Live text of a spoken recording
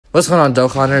What's going on,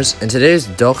 Dokkanners? In today's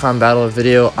Dokkan battle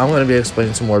video, I'm going to be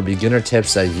explaining some more beginner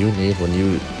tips that you need when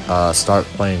you start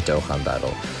playing Dokkan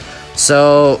battle.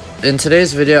 So, in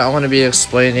today's video, I'm going to be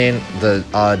explaining the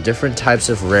different types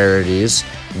of rarities,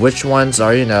 which ones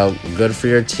are, good for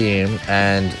your team,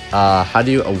 and how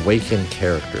do you awaken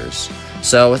characters.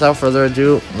 So, without further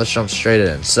ado, let's jump straight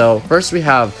in. So, first we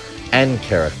have N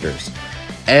characters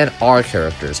and R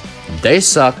characters. They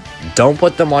suck. Don't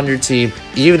put them on your team.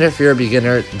 Even if you're a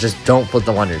beginner, just don't put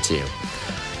them on your team.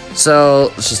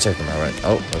 So let's just take them out, right?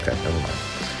 Oh, okay, never mind.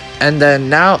 And then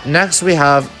next we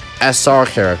have SR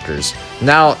characters.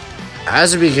 Now,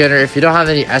 as a beginner, if you don't have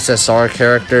any SSR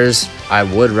characters, I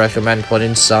would recommend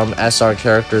putting some SR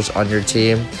characters on your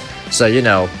team. So,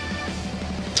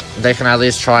 they can at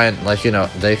least try and,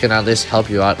 they can at least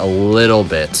help you out a little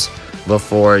bit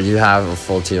before you have a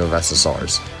full team of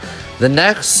SSRs. The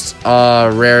next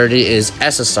rarity is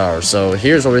SSR. So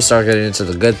here's where we start getting into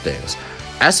the good things.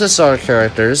 SSR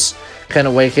characters can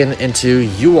awaken into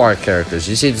UR characters.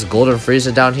 You see this golden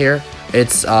Frieza down here?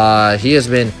 It's he has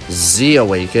been Z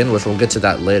awakened, which we'll get to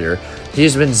that later.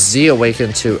 He's been Z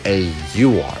awakened to a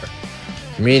UR,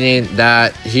 meaning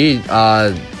that he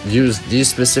used these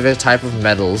specific type of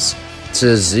metals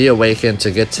to Z awaken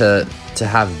to get to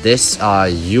have this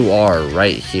UR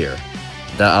right here.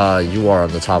 The UR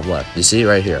on the top left. You see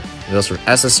right here. It goes from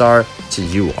SSR to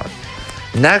UR.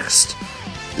 Next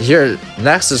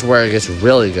is where it gets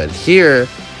really good. Here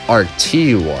are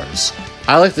TURs.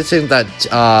 I like to think that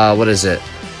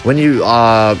when you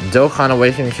Dokkan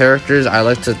awaken characters, I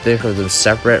like to think of them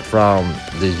separate from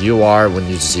the UR when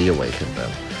you Z awaken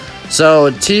them. So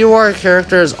TUR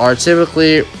characters are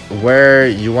typically where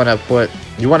you want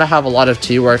to have a lot of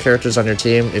TUR characters on your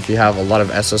team. If you have a lot of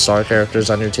SSR characters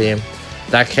on your team,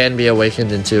 that can be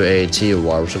awakened into a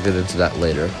TUR, which we'll get into that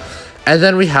later. And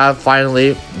then we have,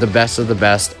 finally, the best of the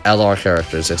best LR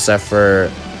characters, except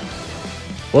for...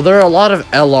 Well, there are a lot of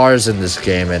LRs in this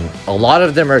game, and a lot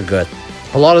of them are good.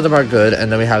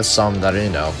 And then we have some that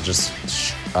are, just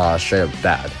straight up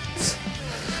bad.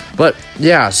 But,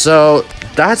 yeah, so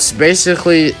that's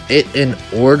basically it in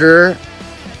order.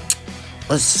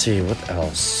 Let's see, what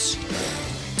else?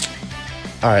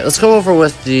 Alright, let's go over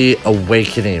with the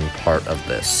awakening part of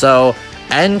this. So,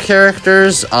 N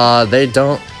characters, they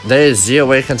Z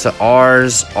awaken to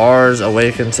R's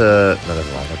awaken to... No,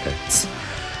 never mind, okay.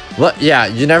 But yeah,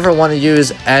 you never want to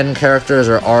use N characters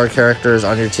or R characters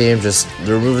on your team. Just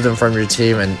remove them from your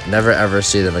team and never ever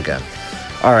see them again.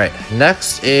 Alright,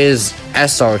 next is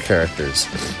SR characters.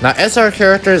 Now, SR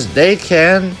characters, they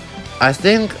can, I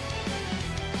think,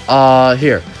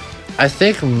 I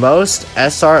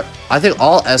think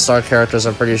all SR characters,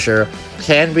 I'm pretty sure,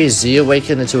 can be Z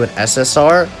awakened into an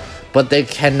SSR, but they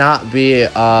cannot be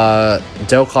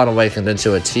Dokkan awakened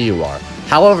into a TUR.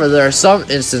 However, there are some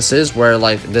instances where,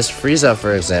 like this Frieza,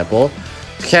 for example,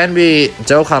 can be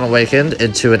Dokkan awakened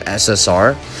into an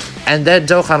SSR, and then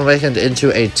Dokkan awakened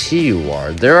into a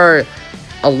TUR. There are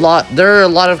a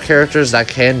lot of characters that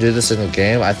can do this in the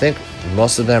game. I think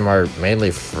most of them are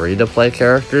mainly free-to-play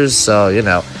characters, so,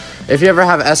 if you ever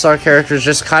have SR characters,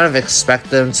 just kind of expect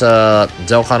them to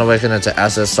Dokkan awaken into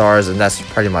SSRs, and that's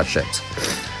pretty much it.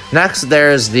 Next,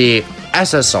 there's the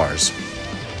SSRs.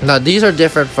 Now, these are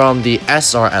different from the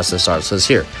SR SSRs, because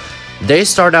here, they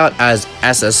start out as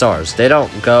SSRs. They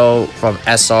don't go from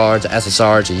SR to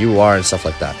SSR to UR and stuff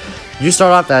like that. You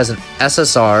start off as an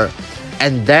SSR,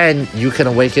 and then you can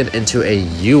awaken into a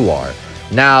UR.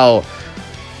 Now,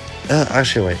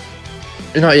 actually, wait.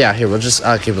 Yeah, here, we'll just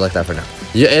keep it like that for now.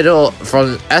 It'll,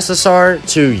 from SSR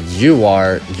to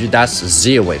UR, that's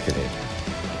Z awakening.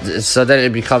 So then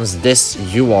it becomes this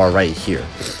UR right here.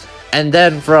 And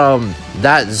then from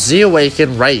that Z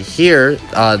awaken right here,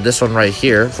 this one right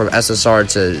here, from SSR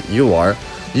to UR,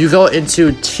 you go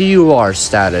into TUR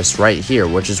status right here,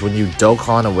 which is when you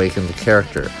Dokkan awaken the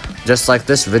character. Just like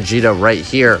this Vegeta right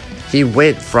here, he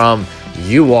went from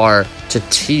UR to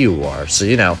TUR. So,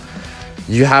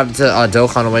 you have to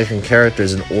Dokkan awaken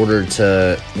characters in order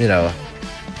to,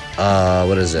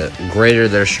 greater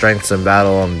their strengths in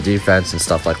battle and defense and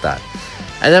stuff like that.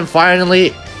 And then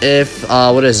finally, if,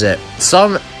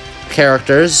 some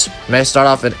characters may start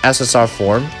off in SSR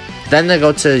form, then they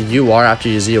go to UR after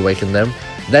you Z awaken them,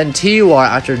 then TUR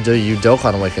after you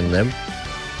Dokkan awaken them,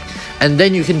 and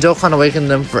then you can Dokkan awaken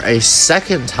them for a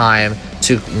second time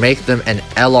to make them an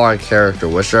LR character,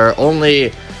 which are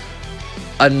only...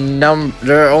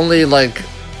 there are only like,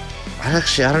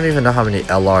 actually, I don't even know how many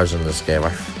LRs in this game.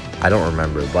 I don't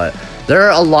remember, but there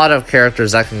are a lot of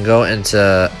characters that can go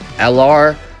into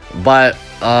LR, but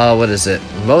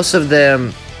most of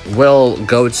them will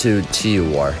go to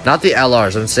TUR. Not the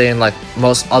LRs, I'm saying like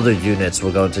most other units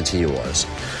will go to TURs.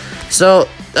 So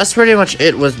that's pretty much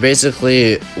it with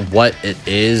basically what it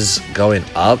is going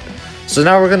up. So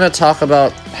now we're going to talk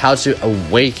about how to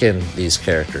awaken these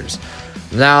characters.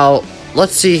 Now,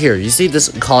 let's see here. You see this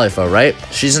Khalifa, right?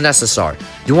 She's an SSR.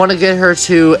 You want to get her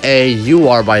to a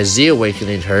UR by Z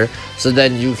awakening her, so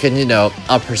then you can, you know,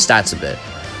 up her stats a bit.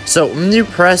 So when you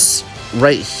press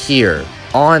right here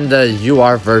on the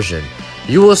UR version,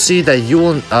 you will see that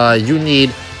you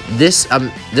need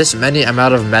this many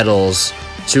amount of medals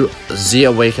to Z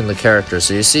awaken the character.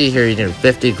 So you see here, you need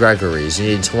 50 Gregories,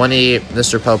 you need 20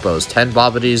 Mr. Popos, 10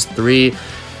 Bobbities, 3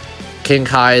 King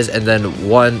Kais, and then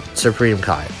 1 Supreme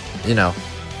Kai, you know.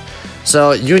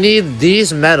 So you need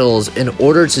these medals in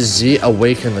order to Z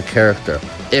awaken the character.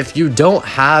 If you don't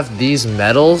have these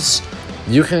medals,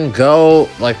 you can go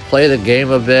like play the game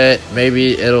a bit.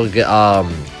 Maybe it'll get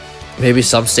maybe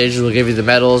some stages will give you the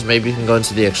medals. Maybe you can go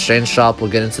into the exchange shop. We'll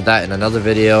get into that in another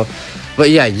video. But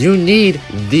yeah, you need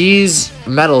these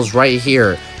medals right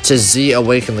here to Z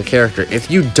awaken the character.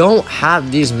 If you don't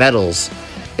have these medals,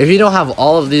 if you don't have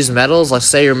all of these medals, let's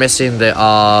say you're missing the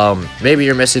maybe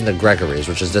you're missing the Gregories,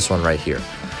 which is this one right here.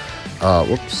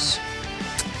 Whoops.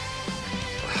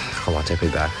 Come on, take me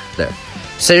back. There.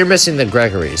 Say you're missing the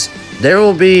Gregories. There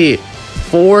will be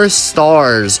 4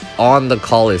 stars on the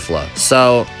cauliflower.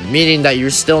 So, meaning that you're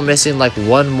still missing like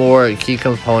one more key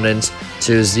component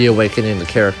to Z awakening the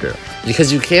character.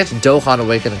 Because you can't Dokkan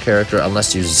awaken a character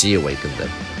unless you Z awaken them.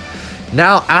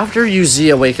 Now, after you Z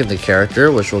awaken the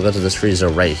character, which we'll go to this Frieza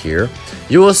right here,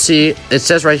 you will see, it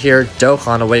says right here,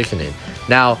 Dokkan Awakening.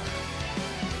 Now,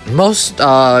 most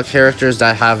characters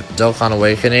that have Dokkan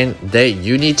Awakening,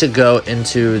 you need to go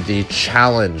into the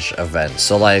challenge event.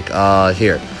 So like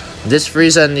here, this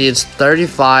Frieza needs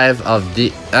 35 of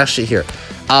the, actually here.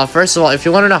 First of all, if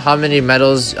you want to know how many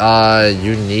medals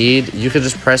you need, you can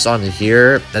just press on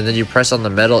here, and then you press on the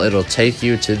medal, it'll take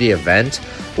you to the event.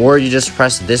 Or you just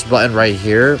press this button right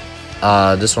here,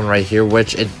 this one right here,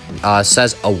 which it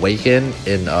says Awaken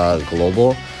in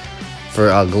global, for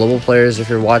global players if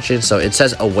you're watching. So it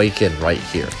says Awaken right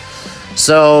here.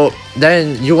 So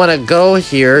then you want to go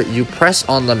here, you press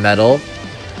on the medal,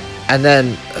 and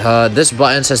then this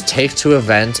button says Take to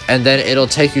Event, and then it'll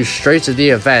take you straight to the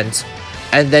event.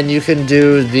 And then you can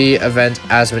do the event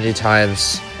as many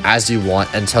times as you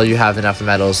want until you have enough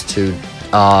medals to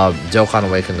Dokkan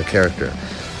Awaken the character.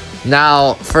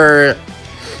 Now,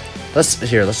 let's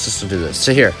just do this.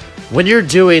 So here, when you're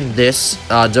doing this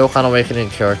Dokkan Awakening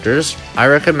characters, I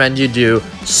recommend you do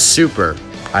Super.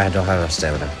 I don't have enough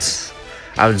stamina.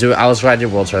 I was riding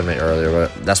World Tournament earlier,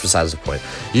 but that's besides the point.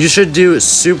 You should do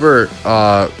Super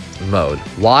mode.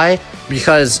 Why?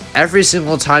 Because every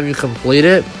single time you complete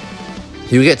it,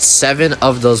 you get 7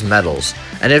 of those medals.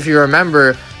 And if you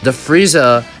remember, the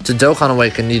Frieza to Dokkan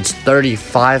Awaken needs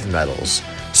 35 medals.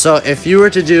 So if you were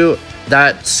to do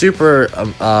that super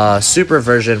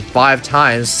version 5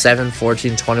 times, 7,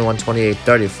 14, 21, 28,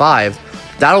 35,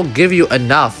 that'll give you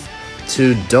enough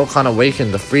to Dokkan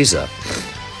Awaken the Frieza.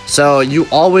 So you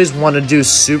always want to do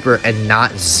super and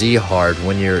not Z hard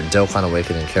when you're Dokkan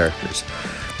Awakening characters.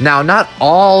 Now, not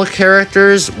all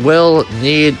characters will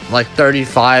need like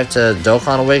 35 to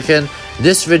Dokkan Awaken.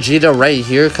 This Vegeta right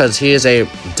here, because he is a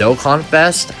Dokkan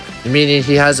Fest, meaning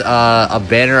he has a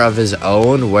banner of his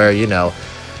own where, you know,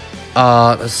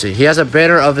 let's see, he has a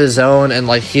banner of his own, and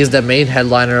like he's the main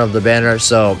headliner of the banner,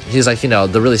 so he's like, you know,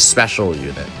 the really special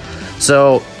unit.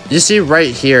 So you see right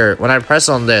here, when I press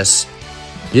on this,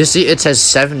 you see it says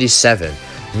 77,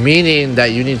 meaning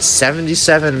that you need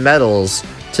 77 medals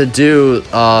to do to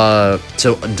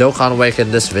Dokkan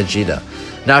Awaken this Vegeta.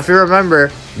 Now, if you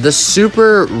remember, the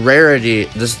super rarity,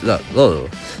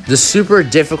 the super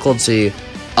difficulty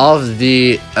of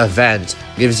the event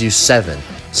gives you 7.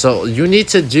 So you need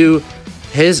to do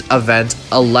his event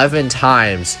 11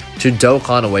 times to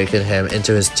Dokkan Awaken him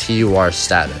into his TUR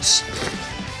status.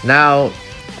 Now,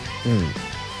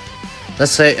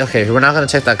 let's say, okay, we're not going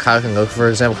to take that Kaioken Goku, for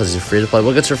example, because he's free to play.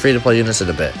 We'll get to free to play units in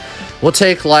a bit. We'll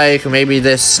take, like, maybe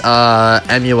this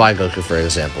MUI Goku, for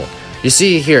example. You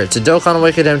see here, to Dokkan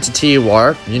Awaken him to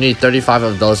TUR, you need 35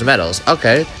 of those medals.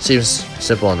 Okay, seems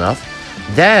simple enough.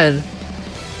 Then,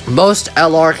 most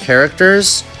LR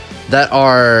characters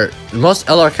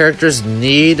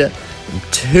need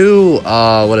 2,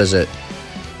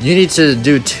 you need to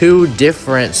do 2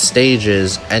 different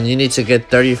stages, and you need to get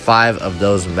 35 of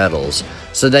those medals.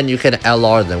 So then you can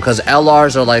LR them, because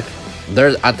LRs are like,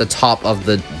 they're at the top of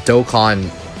the Dokkan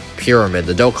pyramid,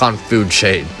 the Dokkan food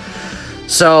chain.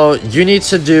 So you need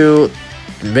to do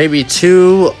maybe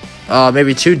 2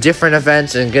 maybe 2 different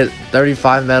events and get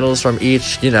 35 medals from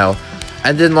each, you know.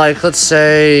 And then, like, let's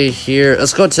say here,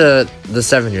 let's go to the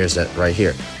 7 years right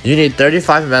here. You need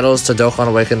 35 medals to Dokkan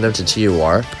Awaken them to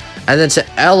TUR. And then to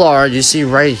LR, you see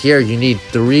right here, you need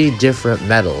 3 different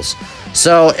medals.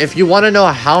 So if you want to know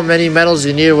how many medals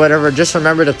you need or whatever, just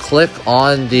remember to click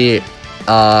on the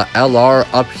LR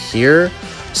up here,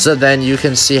 so then you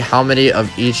can see how many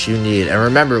of each you need. And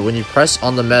remember, when you press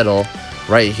on the medal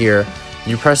right here,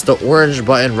 you press the orange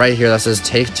button right here that says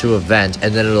take to event,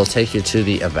 and then it'll take you to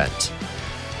the event.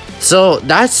 So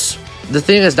that's the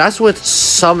thing, is that's with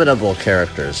summonable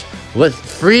characters. With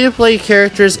free-to-play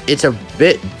characters, it's a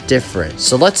bit different.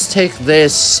 So let's take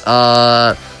this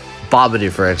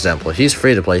Babidi, for example. He's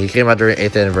free-to-play. He came out during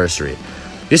 8th anniversary.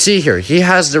 You see here, he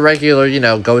has the regular, you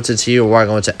know, go to TUR,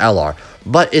 go to LR.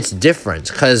 But it's different,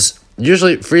 because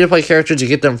usually free-to-play characters, you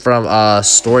get them from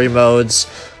story modes,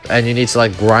 and you need to,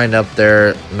 like, grind up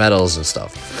their medals and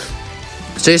stuff.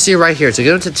 So you see right here, to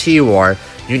get him to TUR,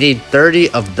 you need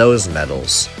 30 of those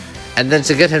medals. And then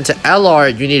to get him to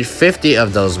LR, you need 50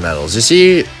 of those medals. You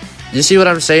see what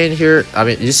I'm saying here? I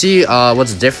mean, you see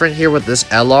what's different here with this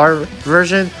LR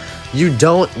version? You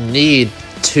don't need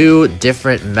 2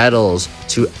 different medals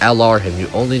to LR him. You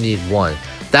only need 1.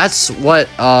 That's how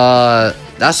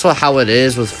it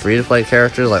is with free-to-play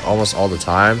characters, like, almost all the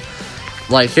time.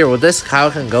 Like, here, with this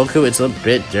Kaioken Goku, it's a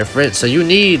bit different. So you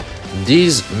need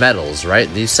these medals, right?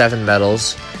 These 7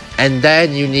 medals. And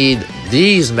then you need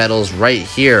these medals right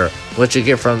here, which you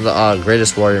get from the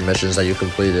Greatest Warrior missions that you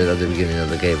completed at the beginning of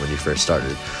the game when you first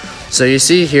started. So you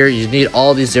see here, you need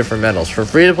all these different medals. For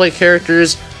free-to-play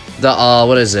characters, the,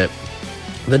 what is it?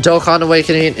 The Dokkan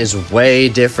Awakening is way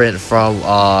different from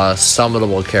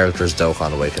summonable characters'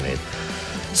 Dokkan Awakening.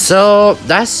 So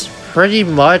that's pretty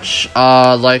much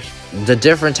like the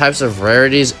different types of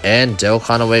rarities and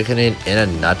Dokkan Awakening in a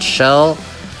nutshell.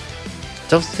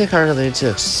 Don't think I really need to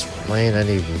explain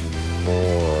any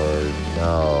more.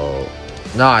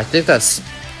 No, I think that's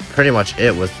pretty much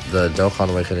it with the Dokkan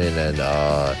Awakening and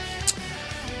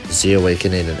Z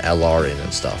Awakening and LRing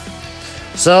and stuff.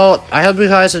 So I hope you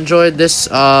guys enjoyed this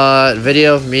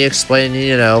video of me explaining,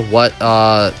 you know, what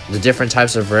the different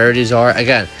types of rarities are.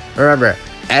 Again, remember,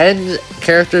 N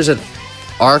characters and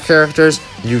R characters,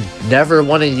 you never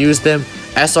want to use them.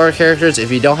 SR characters, if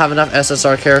you don't have enough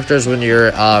SSR characters when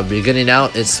you're beginning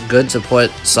out, it's good to put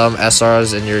some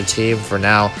SRs in your team for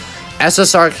now.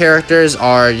 SSR characters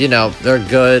are, you know, they're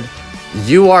good.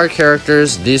 UR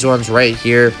characters, these ones right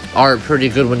here, are pretty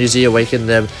good when you Z Awaken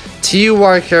them.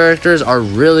 TUR characters are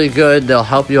really good. They'll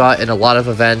help you out in a lot of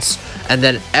events. And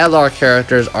then LR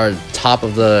characters are top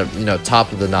of the, you know,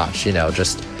 top of the notch, you know,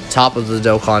 just top of the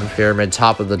Dokkan pyramid,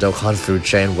 top of the Dokkan food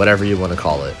chain, whatever you want to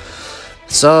call it.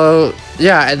 So,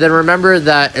 yeah, and then remember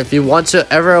that if you want to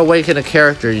ever awaken a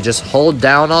character, you just hold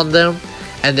down on them,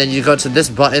 and then you go to this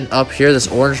button up here, this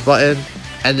orange button,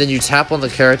 and then you tap on the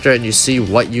character and you see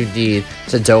what you need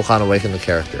to Dokkan Awaken the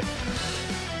character.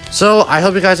 So, I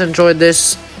hope you guys enjoyed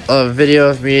this video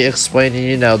of me explaining,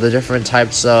 you know, the different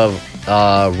types of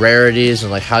rarities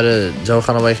and, like, how to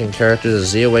Dokkan Awaken characters,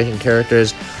 Z Awaken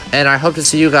characters, and I hope to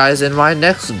see you guys in my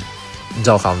next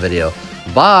Dokkan video.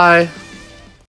 Bye!